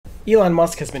Elon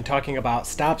Musk has been talking about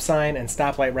stop sign and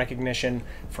stoplight recognition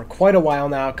for quite a while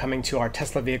now, coming to our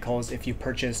Tesla vehicles if you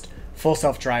purchased full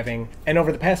self-driving. And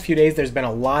over the past few days, there's been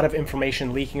a lot of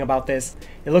information leaking about this.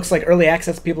 It looks like early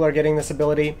access people are getting this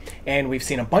ability, and we've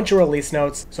seen a bunch of release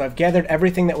notes. So I've gathered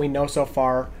everything that we know so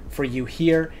far for you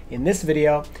here in this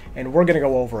video, and we're gonna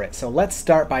go over it. So let's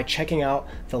start by checking out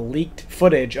the leaked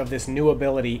footage of this new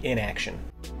ability in action.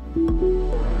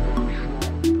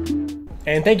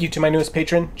 And thank you to my newest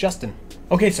patron, Justin.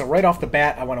 Okay, so right off the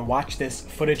bat, I want to watch this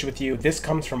footage with you. This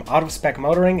comes from Out of Spec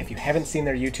Motoring. If you haven't seen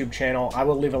their YouTube channel, I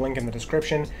will leave a link in the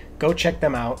description. Go check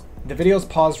them out. The video's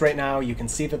paused right now. You can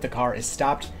see that the car is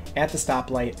stopped at the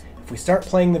stoplight. If we start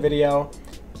playing the video,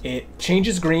 it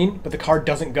changes green, but the car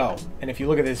doesn't go. And if you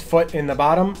look at his foot in the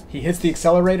bottom, he hits the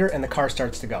accelerator and the car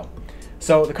starts to go.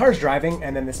 So the car's driving,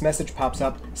 and then this message pops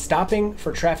up, stopping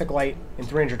for traffic light in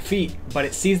 300 feet, but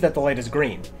it sees that the light is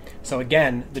green. So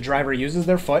again, the driver uses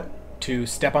their foot to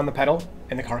step on the pedal,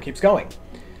 and the car keeps going.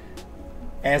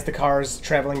 As the car's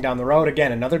traveling down the road,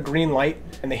 again, another green light,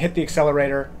 and they hit the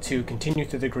accelerator to continue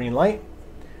through the green light.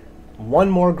 One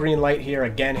more green light here,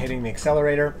 again hitting the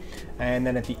accelerator, and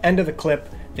then at the end of the clip,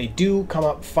 they do come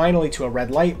up finally to a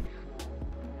red light.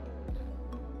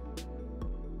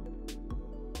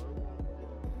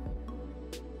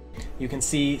 You can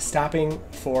see stopping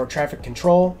for traffic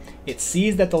control. It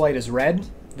sees that the light is red.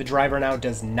 The driver now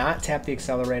does not tap the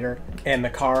accelerator, and the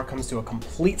car comes to a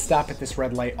complete stop at this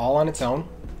red light all on its own.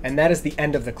 And that is the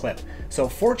end of the clip. So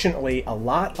fortunately, a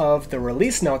lot of the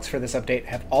release notes for this update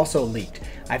have also leaked.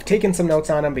 I've taken some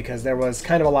notes on them because there was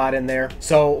kind of a lot in there.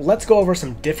 So let's go over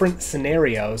some different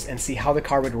scenarios and see how the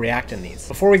car would react in these.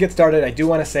 Before we get started, I do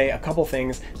want to say a couple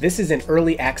things. This is in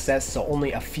early access, so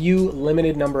only a few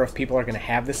limited number of people are going to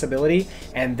have this ability,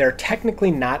 and they're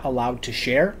technically not allowed to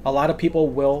share. A lot of people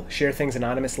will share things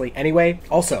anonymously anyway.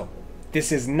 Also,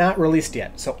 this is not released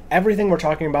yet, so everything we're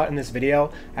talking about in this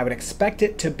video, I would expect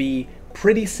it to be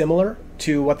pretty similar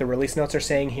to what the release notes are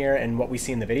saying here and what we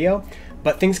see in the video,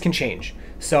 but things can change.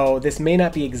 So this may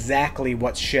not be exactly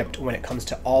what's shipped when it comes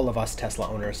to all of us Tesla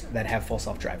owners that have full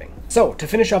self-driving. So to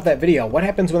finish off that video, what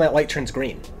happens when that light turns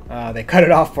green? They cut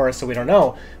it off for us, so we don't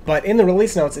know, but in the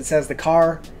release notes it says the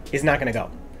car is not gonna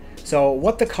go. So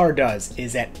what the car does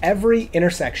is at every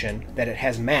intersection that it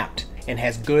has mapped and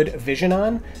has good vision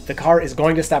on, the car is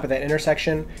going to stop at that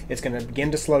intersection. It's going to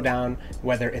begin to slow down,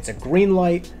 whether it's a green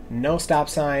light, no stop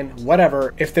sign,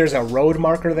 whatever. If there's a road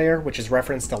marker there, which is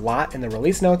referenced a lot in the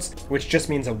release notes, which just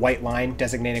means a white line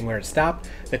designating where to stop,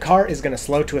 the car is going to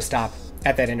slow to a stop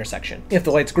at that intersection. If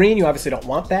the light's green, you obviously don't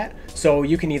want that, so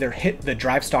you can either hit the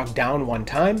drive stalk down one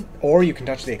time, or you can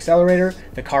touch the accelerator.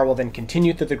 The car will then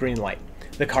continue through the green light.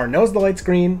 The car knows the light's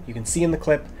green. You can see in the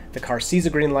clip, the car sees a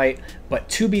green light, but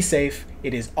to be safe,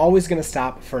 it is always going to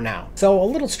stop for now. So a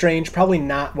little strange, probably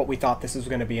not what we thought this was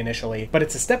going to be initially, but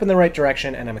it's a step in the right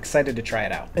direction, and I'm excited to try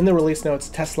it out. In the release notes,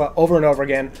 Tesla over and over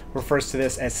again refers to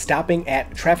this as stopping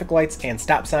at traffic lights and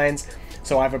stop signs.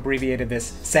 So I've abbreviated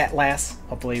this SATLAS.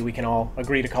 Hopefully we can all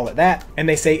agree to call it that. And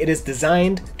they say it is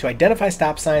designed to identify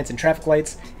stop signs and traffic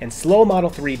lights and slow Model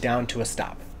 3 down to a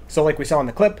stop. So like we saw in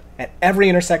the clip, at every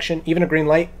intersection, even a green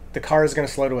light, the car is going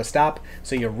to slow to a stop.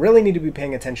 So you really need to be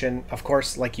paying attention. Of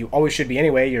course, like you always should be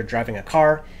anyway, you're driving a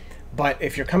car. But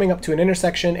if you're coming up to an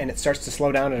intersection and it starts to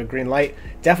slow down at a green light,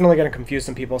 definitely going to confuse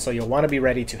some people. So you'll want to be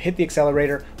ready to hit the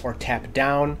accelerator or tap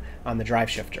down on the drive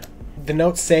shifter. The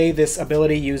notes say this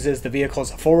ability uses the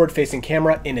vehicle's forward-facing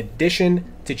camera in addition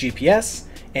to GPS,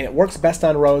 and it works best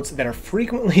on roads that are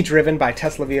frequently driven by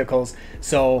Tesla vehicles.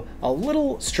 So a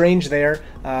little strange there.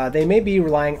 They may be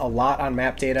relying a lot on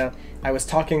map data. I was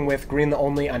talking with Green the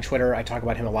Only on Twitter. I talk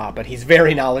about him a lot, but he's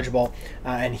very knowledgeable,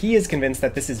 and he is convinced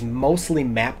that this is mostly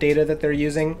map data that they're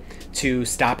using to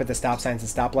stop at the stop signs and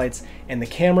stoplights, and the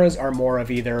cameras are more of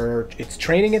either it's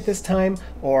training at this time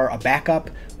or a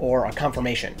backup or a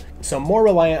confirmation. So more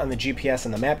reliant on the GPS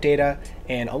and the map data,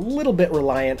 and a little bit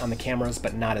reliant on the cameras,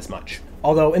 but not as much.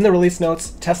 Although in the release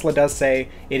notes, Tesla does say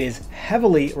it is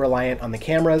heavily reliant on the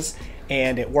cameras,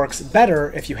 and it works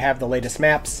better if you have the latest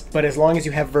maps, but as long as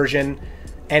you have version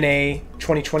NA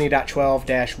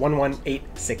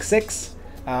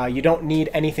 2020.12-11866, you don't need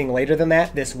anything later than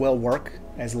that. This will work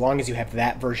as long as you have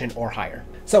that version or higher.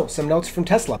 So some notes from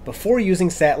Tesla. Before using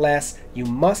SATLAS, you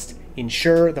must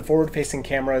ensure the forward-facing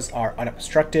cameras are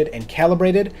unobstructed and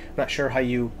calibrated. I'm not sure how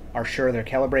you are sure they're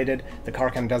calibrated. The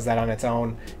car kind of does that on its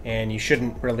own, and you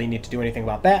shouldn't really need to do anything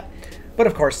about that. But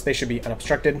of course, they should be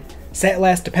unobstructed.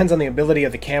 SATLAS depends on the ability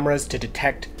of the cameras to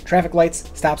detect traffic lights,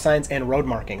 stop signs, and road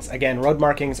markings. Again, road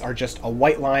markings are just a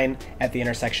white line at the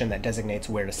intersection that designates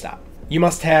where to stop. You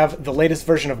must have the latest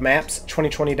version of Maps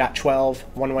 2020.12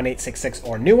 11866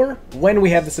 or newer. When we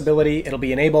have this ability, it'll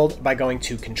be enabled by going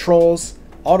to Controls,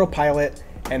 Autopilot,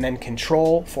 and then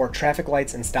Control for traffic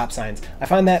lights and stop signs. I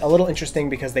find that a little interesting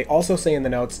because they also say in the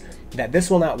notes that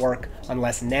this will not work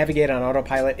unless Navigate on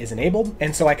Autopilot is enabled.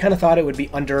 And so I kind of thought it would be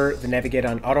under the Navigate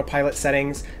on Autopilot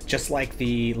settings, just like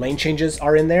the lane changes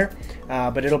are in there,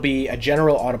 but it'll be a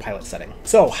general autopilot setting.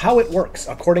 So how it works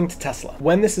according to Tesla.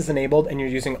 When this is enabled and you're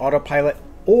using autopilot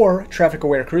or traffic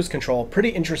aware cruise control, pretty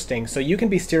interesting. So you can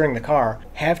be steering the car,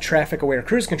 have traffic aware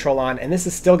cruise control on, and this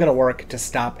is still going to work to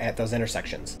stop at those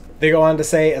intersections. They go on to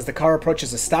say, as the car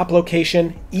approaches a stop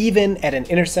location, even at an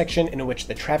intersection in which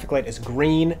the traffic light is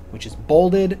green, which is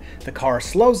bolded, the car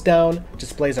slows down,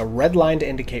 displays a red line to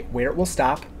indicate where it will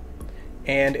stop,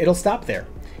 and it'll stop there.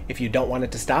 If you don't want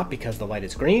it to stop because the light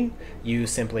is green, you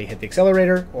simply hit the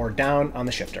accelerator or down on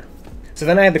the shifter. So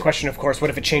then I had the question, of course,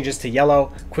 what if it changes to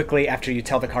yellow quickly after you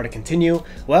tell the car to continue?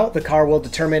 Well, the car will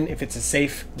determine if it's a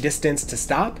safe distance to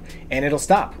stop, and it'll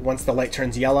stop. Once the light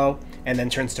turns yellow and then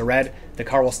turns to red, the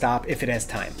car will stop if it has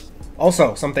time.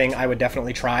 Also, something I would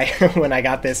definitely try when I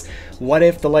got this, what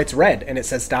if the light's red and it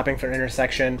says stopping for an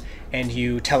intersection and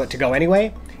you tell it to go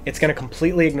anyway? It's going to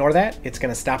completely ignore that. It's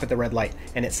going to stop at the red light.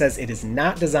 And it says it is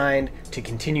not designed to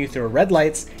continue through red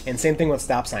lights. And same thing with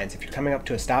stop signs. If you're coming up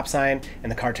to a stop sign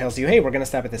and the car tells you, hey, we're going to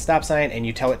stop at this stop sign, and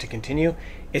you tell it to continue,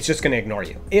 it's just going to ignore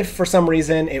you. If for some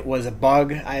reason it was a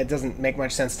bug, it doesn't make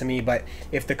much sense to me, but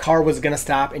if the car was going to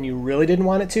stop and you really didn't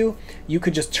want it to, you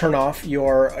could just turn off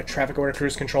your traffic aware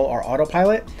cruise control or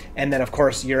autopilot. And then of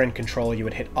course you're in control. You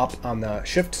would hit up on the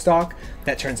shift stalk.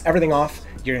 That turns everything off.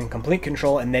 You're in complete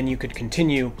control, and then you could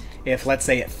continue if, let's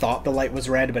say, it thought the light was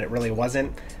red, but it really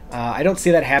wasn't. I don't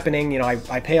see that happening. You know,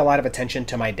 I pay a lot of attention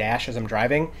to my dash as I'm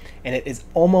driving, and it is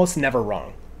almost never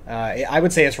wrong. I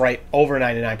would say it's right over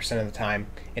 99% of the time.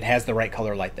 It has the right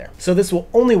color light there. So this will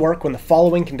only work when the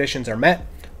following conditions are met.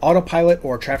 Autopilot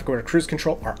or traffic aware cruise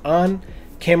control are on.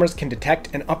 Cameras can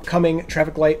detect an upcoming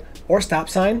traffic light or stop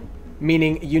sign,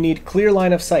 meaning you need clear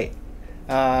line of sight.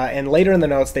 And later in the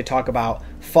notes, they talk about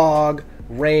fog,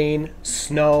 rain,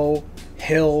 snow,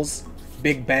 hills,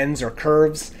 big bends or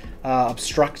curves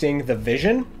obstructing the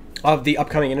vision of the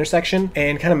upcoming intersection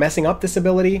and kind of messing up this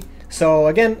ability. So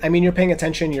again, I mean, you're paying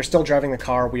attention, you're still driving the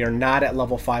car. We are not at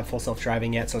level 5 full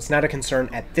self-driving yet, so it's not a concern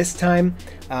at this time.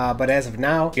 But as of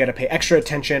now, you gotta pay extra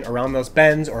attention around those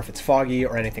bends or if it's foggy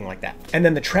or anything like that. And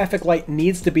then the traffic light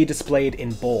needs to be displayed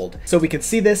in bold. So we could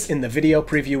see this in the video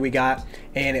preview we got,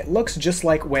 and it looks just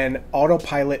like when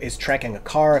autopilot is tracking a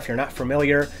car. If you're not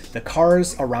familiar, the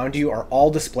cars around you are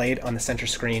all displayed on the center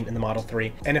screen in the Model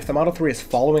 3. And if the Model 3 is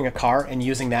following a car and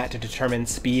using that to determine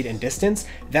speed and distance,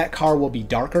 that car will be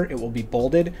darker, it will be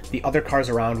bolded, the other cars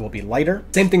around will be lighter.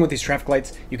 Same thing with these traffic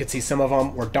lights. You could see some of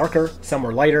them were darker, some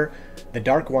were lighter. The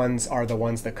dark ones are the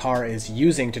ones the car is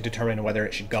using to determine whether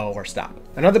it should go or stop.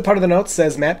 Another part of the notes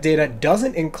says map data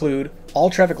doesn't include all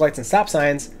traffic lights and stop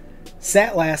signs.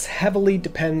 SATLAS heavily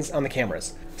depends on the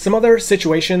cameras. Some other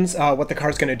situations, what the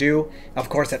car's going to do, of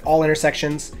course, at all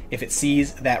intersections, if it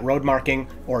sees that road marking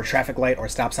or a traffic light or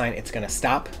stop sign, it's going to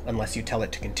stop unless you tell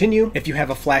it to continue. If you have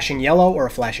a flashing yellow or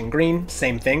a flashing green,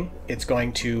 same thing. It's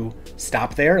going to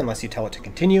stop there unless you tell it to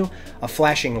continue. A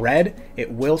flashing red,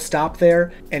 it will stop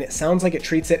there, and it sounds like it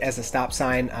treats it as a stop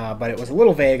sign, but it was a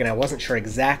little vague and I wasn't sure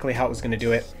exactly how it was going to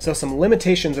do it. So some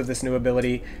limitations of this new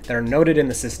ability that are noted in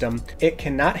the system: it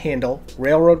cannot handle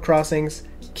railroad crossings,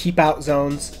 keep out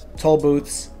zones, toll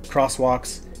booths,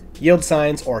 crosswalks, yield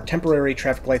signs, or temporary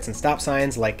traffic lights and stop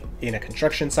signs like in a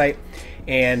construction site,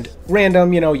 and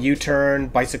random, U-turn,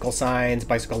 bicycle signs,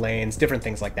 bicycle lanes, different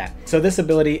things like that. So this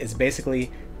ability is basically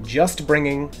just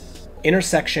bringing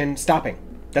intersection stopping.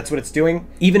 That's what it's doing.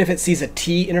 Even if it sees a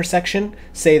T intersection,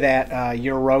 say that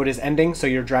your road is ending, so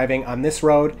you're driving on this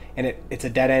road and it's a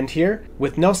dead end here,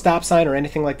 with no stop sign or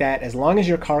anything like that, as long as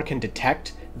your car can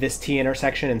detect this T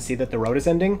intersection and see that the road is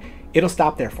ending, it'll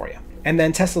stop there for you. And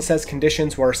then Tesla says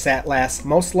conditions where SATLAS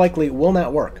most likely will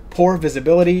not work: poor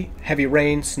visibility, heavy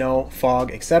rain, snow,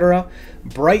 fog, etc.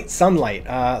 Bright sunlight.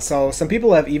 So some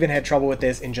people have even had trouble with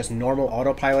this in just normal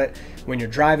autopilot. When you're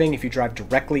driving, if you drive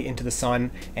directly into the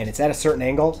sun and it's at a certain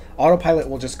angle, autopilot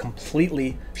will just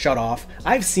completely shut off.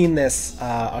 I've seen this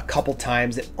a couple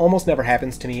times. It almost never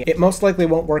happens to me. It most likely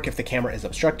won't work if the camera is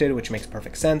obstructed, which makes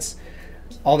perfect sense.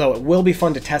 Although it will be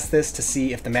fun to test this to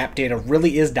see if the map data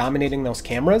really is dominating those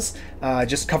cameras.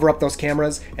 Just cover up those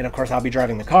cameras, and of course I'll be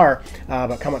driving the car,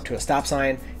 but come up to a stop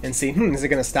sign and see, is it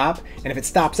going to stop? And if it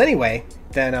stops anyway,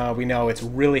 then we know it's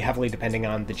really heavily depending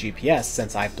on the GPS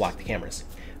since I've blocked the cameras.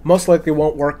 Most likely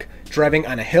won't work driving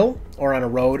on a hill or on a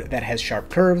road that has sharp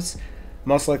curves.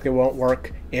 most likely won't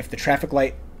work if the traffic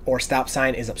light or stop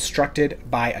sign is obstructed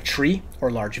by a tree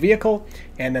or large vehicle.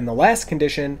 And then the last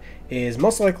condition is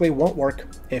most likely won't work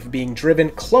if being driven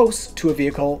close to a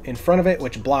vehicle in front of it,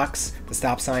 which blocks the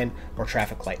stop sign or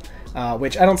traffic light,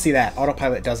 which I don't see that.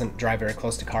 Autopilot doesn't drive very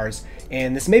close to cars.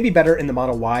 And this may be better in the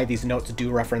Model Y. These notes do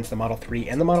reference the Model 3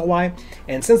 and the Model Y.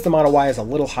 And since the Model Y is a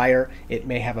little higher, it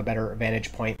may have a better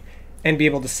vantage point and be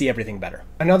able to see everything better.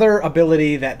 Another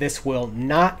ability that this will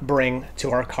not bring to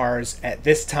our cars at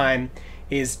this time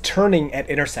is turning at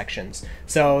intersections.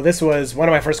 So this was one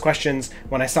of my first questions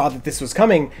when I saw that this was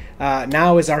coming.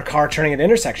 Now is our car turning at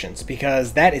intersections?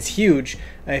 Because that is huge.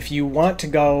 If you want to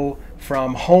go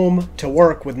from home to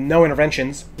work with no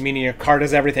interventions, meaning your car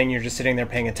does everything, you're just sitting there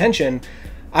paying attention,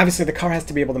 obviously the car has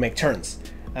to be able to make turns.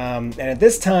 And at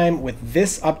this time, with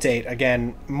this update,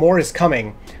 again, more is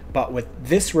coming, but with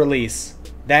this release,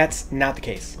 that's not the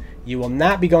case. You will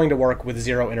not be going to work with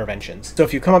 0 interventions. So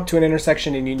if you come up to an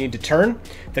intersection and you need to turn,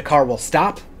 the car will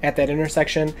stop at that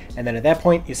intersection, and then at that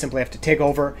point you simply have to take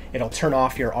over. It'll turn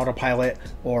off your autopilot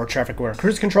or traffic aware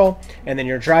cruise control, and then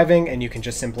you're driving and you can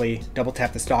just simply double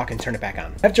tap the stalk and turn it back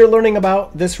on. After learning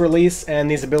about this release and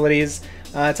these abilities,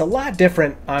 it's a lot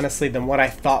different, honestly, than what I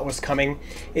thought was coming.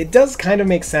 It does kind of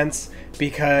make sense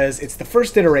because it's the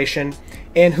first iteration,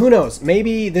 and who knows,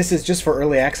 maybe this is just for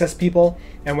early access people,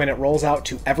 and when it rolls out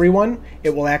to everyone,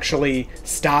 it will actually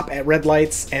stop at red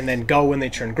lights and then go when they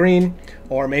turn green,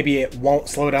 or maybe it won't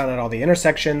slow down at all the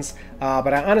intersections,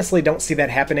 but I honestly don't see that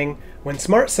happening. When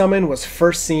Smart Summon was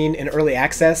first seen in early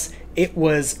access, it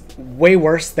was way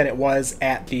worse than it was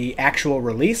at the actual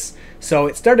release. So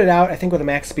it started out, I think, with a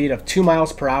max speed of 2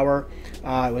 miles per hour.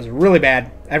 It was really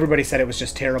bad. Everybody said it was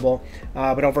just terrible.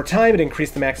 But over time, it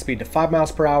increased the max speed to 5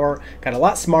 miles per hour, got a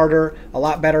lot smarter, a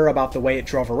lot better about the way it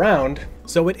drove around.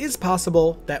 So it is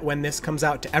possible that when this comes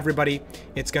out to everybody,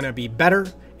 it's going to be better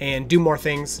and do more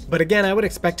things. But again, I would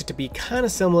expect it to be kind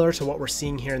of similar to what we're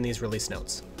seeing here in these release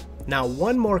notes. Now,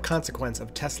 one more consequence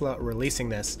of Tesla releasing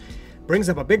this brings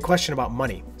up a big question about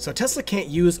money. So Tesla can't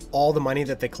use all the money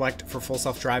that they collect for full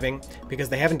self-driving because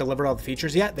they haven't delivered all the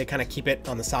features yet. They kind of keep it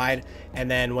on the side, and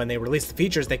then when they release the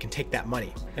features, they can take that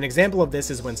money. An example of this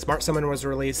is when Smart Summon was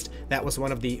released. That was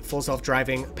one of the full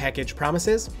self-driving package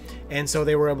promises, and so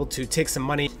they were able to take some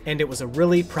money, and it was a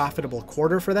really profitable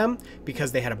quarter for them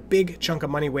because they had a big chunk of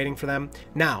money waiting for them.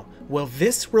 Now, will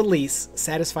this release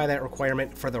satisfy that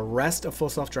requirement for the rest of full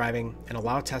self-driving and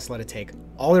allow Tesla to take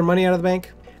all their money out of the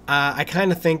bank? I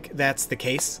kind of think that's the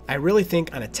case. I really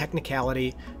think on a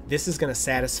technicality, this is going to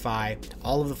satisfy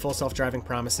all of the full self-driving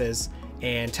promises,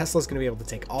 and Tesla's going to be able to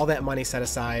take all that money set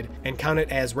aside and count it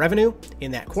as revenue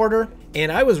in that quarter.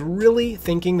 And I was really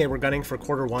thinking they were gunning for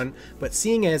Q1, but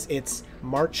seeing as it's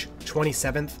March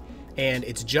 27th, and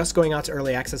it's just going out to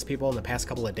early access people in the past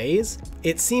couple of days,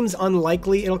 it seems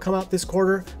unlikely it'll come out this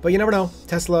quarter, but you never know.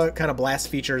 Tesla kind of blasts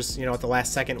features, at the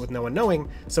last second with no one knowing,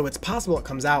 so it's possible it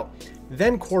comes out.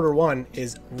 Then Q1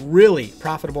 is really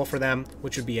profitable for them,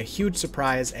 which would be a huge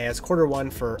surprise, as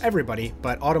Q1 for everybody,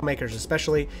 but automakers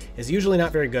especially, is usually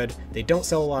not very good. They don't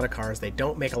sell a lot of cars, they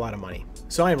don't make a lot of money.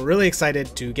 So I am really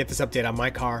excited to get this update on my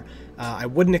car. I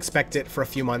wouldn't expect it for a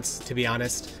few months, to be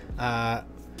honest.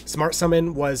 Smart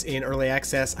Summon was in early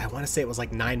access. I want to say it was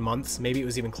like 9 months. Maybe it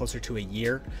was even closer to a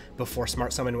year before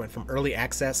Smart Summon went from early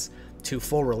access to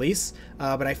full release.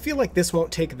 But I feel like this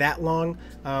won't take that long.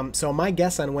 So my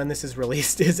guess on when this is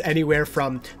released is anywhere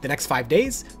from the next 5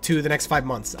 days to the next 5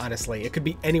 months, honestly. It could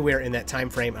be anywhere in that time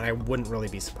frame, and I wouldn't really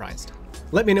be surprised.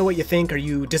 Let me know what you think. Are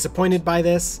you disappointed by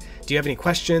this? Do you have any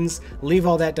questions? Leave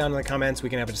all that down in the comments. We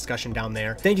can have a discussion down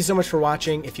there. Thank you so much for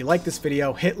watching. If you like this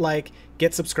video, hit like,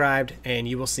 get subscribed, and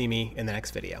you will see me in the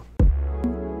next video.